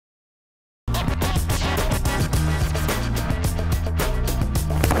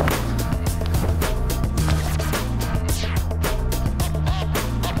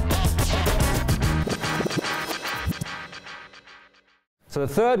So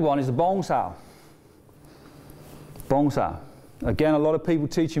the third one is the Bong Sau. Bong Sau. Again, a lot of people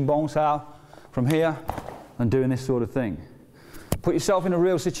teaching Bong Sau from here and doing this sort of thing. Put yourself in a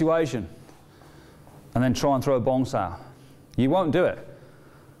real situation and then try and throw a Bong Sau. You won't do it.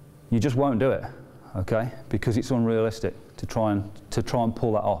 You just won't do it, okay? Because it's unrealistic to try and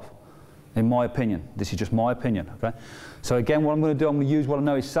pull that off. In my opinion, this is just my opinion, okay? So again, what I'm going to do, I'm going to use what I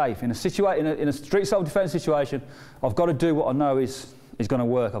know is safe. In a street self-defense situation, I've got to do what I know is going to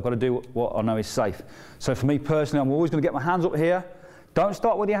work. I've got to do what I know is safe. So for me personally, I'm always going to get my hands up here. Don't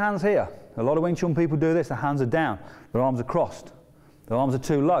start with your hands here. A lot of Wing Chun people do this. Their hands are down. Their arms are crossed. Their arms are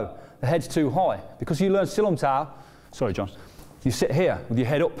too low. The head's too high. Because you learn Silum Tao, sorry John, you sit here with your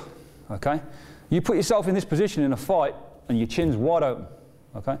head up, okay? You put yourself in this position in a fight and your chin's wide open,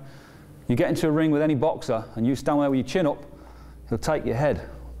 okay? You get into a ring with any boxer and you stand there with your chin up, he'll take your head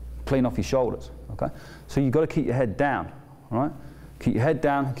clean off your shoulders, okay? So you've got to keep your head down, all right? Keep your head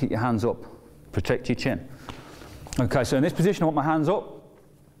down, keep your hands up, protect your chin. Okay, so in this position I want my hands up,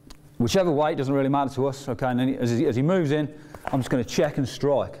 whichever way, it doesn't really matter to us, okay? And then as he moves in, I'm just going to check and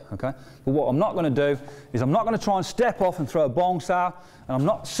strike, okay? But what I'm not going to do is I'm not going to try and step off and throw a Bong Sau, and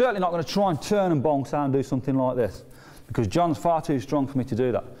I'm certainly not going to try and turn and Bong Sau and do something like this, because John's far too strong for me to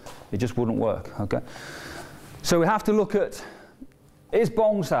do that. It just wouldn't work, okay? So we have to look at, is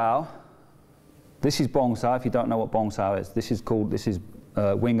Bong Sau, this is Bong Sau, if you don't know what Bong Sau is, this is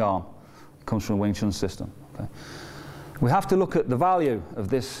wing arm, it comes from the Wing Chun system, okay? We have to look at the value of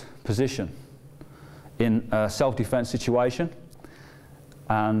this position in a self-defense situation,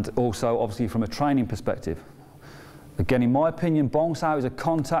 and also obviously from a training perspective. Again, in my opinion, Bong Sau is a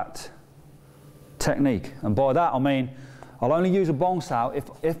contact technique, and by that I mean I'll only use a Bong Sau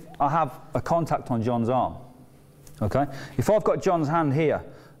if I have a contact on John's arm, okay? If I've got John's hand here,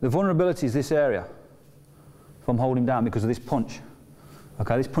 the vulnerability is this area if I'm holding him down because of this punch,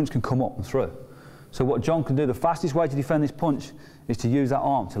 okay? This punch can come up and through. So what John can do, the fastest way to defend this punch is to use that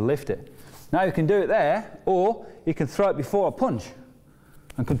arm to lift it. Now you can do it there, or you can throw it before a punch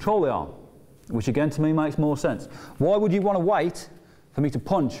and control the arm, which again to me makes more sense. Why would you want to wait for me to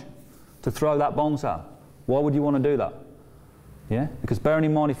punch to throw that Bong Sau? Why would you want to do that? Yeah? Because bearing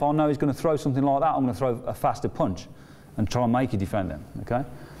in mind, if I know he's going to throw something like that, I'm going to throw a faster punch and try and make you defend him, okay?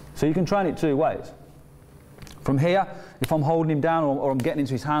 So you can train it two ways. From here, if I'm holding him down or I'm getting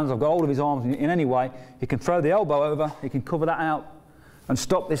into his hands, I've got hold of his arms in any way, he can throw the elbow over, he can cover that out and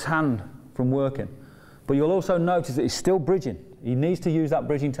stop this hand from working. But you'll also notice that he's still bridging. He needs to use that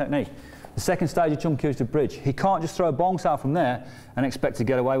bridging technique. The second stage of Chun Kyu is to bridge. He can't just throw a Bong Sau from there and expect to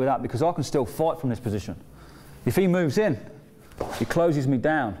get away with that, because I can still fight from this position. If he moves in, he closes me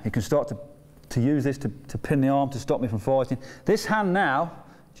down. He can start to use this to pin the arm to stop me from fighting. This hand now,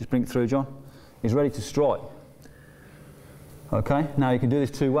 just bring it through John, is ready to strike. Okay, now you can do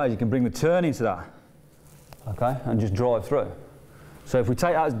this two ways. You can bring the turn into that, okay, and just drive through. So if we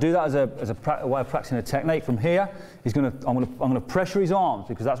do that as a way of practicing a technique, from here, I'm going to pressure his arms,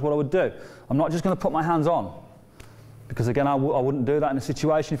 because that's what I would do. I'm not just going to put my hands on, because again, I wouldn't do that in a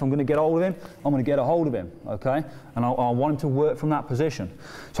situation. If I'm going to get hold of him, I'm going to get a hold of him, okay? And I want him to work from that position.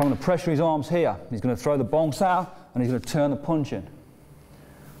 So I'm going to pressure his arms here. He's going to throw the Bong Sau, and he's going to turn the punch in.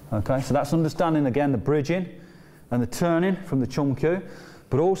 Okay, so that's understanding, again, the bridging and the turning from the Chun Kyu,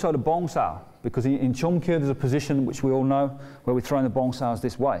 but also the Bong Sau. Because in Chun Kyu there's a position which we all know where we're throwing the Bong Saus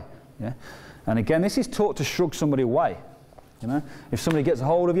this way. Yeah? And again, this is taught to shrug somebody away. You know? If somebody gets a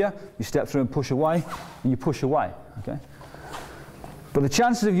hold of you, you step through and push away, and you push away. Okay? But the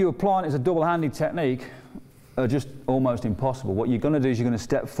chances of you applying it as a double-handed technique are just almost impossible. What you're going to do is you're going to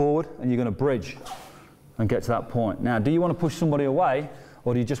step forward and you're going to bridge and get to that point. Now, do you want to push somebody away,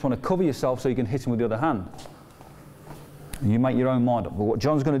 or do you just want to cover yourself so you can hit him with the other hand? And you make your own mind up. But what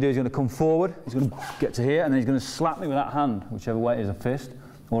John's going to do is he's going to come forward, he's going to get to here, and then he's going to slap me with that hand, whichever way it is, a fist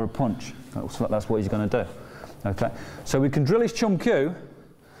or a punch. That's what he's going to do. Okay? So we can drill his Chun Kyu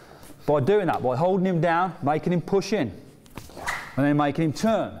by doing that, by holding him down, making him push in, and then making him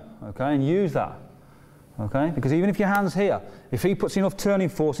turn, okay, and use that. Okay? Because even if your hand's here, if he puts enough turning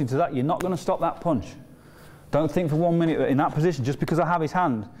force into that, you're not going to stop that punch. Don't think for 1 minute that in that position, just because I have his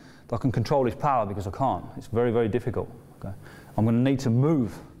hand, I can control his power, because I can't. It's very, very difficult. Okay? I'm going to need to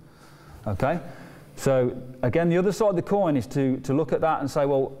move. Okay? So again, the other side of the coin is to look at that and say,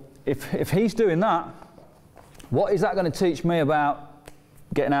 well, if he's doing that, what is that going to teach me about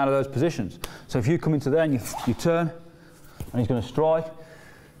getting out of those positions? So if you come into there and you turn, and he's going to strike,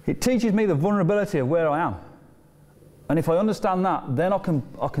 it teaches me the vulnerability of where I am. And if I understand that, then I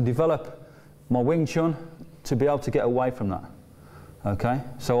can develop my Wing Chun to be able to get away from that. Okay?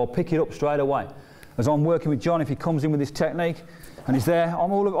 So I'll pick it up straight away. As I'm working with John, if he comes in with this technique and he's there,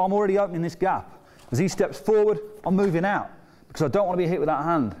 I'm already opening this gap. As he steps forward, I'm moving out, because I don't want to be hit with that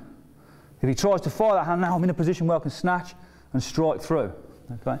hand. If he tries to fire that hand, now I'm in a position where I can snatch and strike through,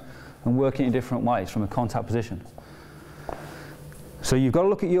 okay? And work it in different ways from a contact position. So you've got to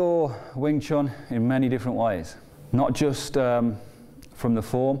look at your Wing Chun in many different ways, not just from the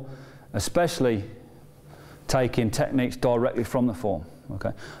form, especially taking techniques directly from the form,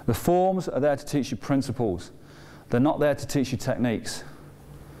 okay? The forms are there to teach you principles. They're not there to teach you techniques.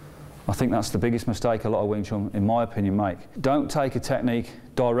 I think that's the biggest mistake a lot of Wing Chun, in my opinion, make. Don't take a technique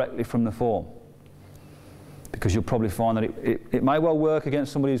directly from the form, because you'll probably find that it may well work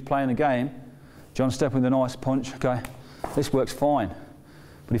against somebody who's playing a game. John stepping with a nice punch, okay, this works fine.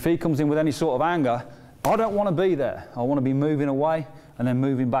 But if he comes in with any sort of anger, I don't want to be there. I want to be moving away and then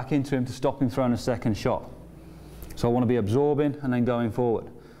moving back into him to stop him throwing a second shot. So I want to be absorbing and then going forward.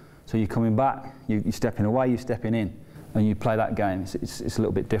 So you're coming back, you're stepping away, you're stepping in, and you play that game. It's a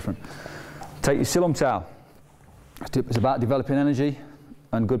little bit different. Take your Sifu Tao. It's about developing energy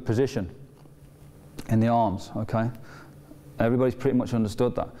and good position in the arms, okay? Everybody's pretty much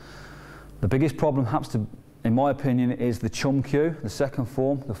understood that. The biggest problem happens to, in my opinion, is the Chum Kyu, the second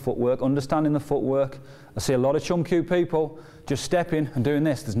form, the footwork, understanding the footwork. I see a lot of Chum Kyu people just stepping and doing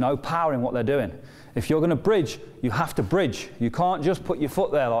this. There's no power in what they're doing. If you're going to bridge, you have to bridge. You can't just put your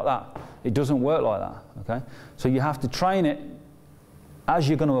foot there like that. It doesn't work like that, okay? So you have to train it as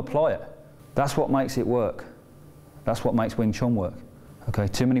you're going to apply it. That's what makes it work. That's what makes Wing Chun work, okay?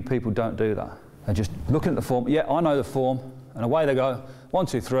 Too many people don't do that. They're just looking at the form. Yeah, I know the form, and away they go. 1,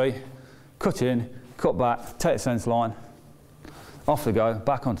 2, 3, cut in, cut back, take the sense line, off they go,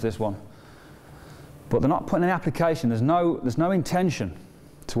 back onto this one. But they're not putting any application. There's no intention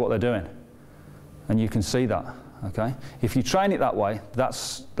to what they're doing, and you can see that, okay? If you train it that way,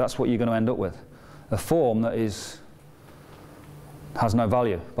 that's what you're going to end up with. A form that has no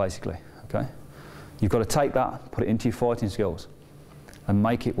value, basically, okay? You've got to take that, put it into your fighting skills, and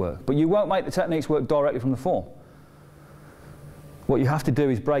make it work. But you won't make the techniques work directly from the form. What you have to do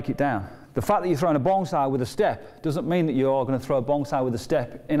is break it down. The fact that you're throwing a Bong Sau with a step doesn't mean that you are going to throw a Bong Sau with a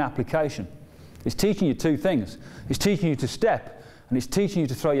step in application. It's teaching you two things. It's teaching you to step, and it's teaching you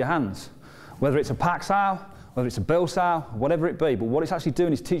to throw your hands. Whether it's a Pak Sau, whether it's a Bill Sau, whatever it be, but what it's actually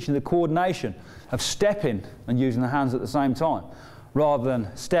doing is teaching the coordination of stepping and using the hands at the same time, rather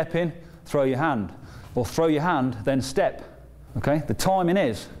than step in, throw your hand, or throw your hand, then step. Okay? The timing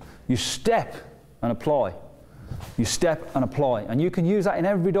is, you step and apply. You step and apply. And you can use that in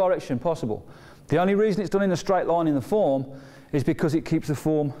every direction possible. The only reason it's done in a straight line in the form is because it keeps the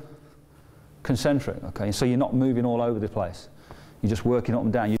form concentric. Okay? So you're not moving all over the place. You're just working up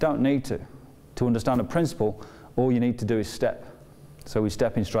and down. You don't need to. To understand a principle, all you need to do is step. So we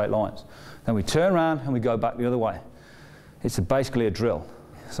step in straight lines. Then we turn around and we go back the other way. It's basically a drill.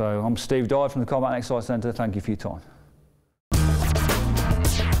 So I'm Steve Dyde from the Combat and Exercise Centre. Thank you for your time.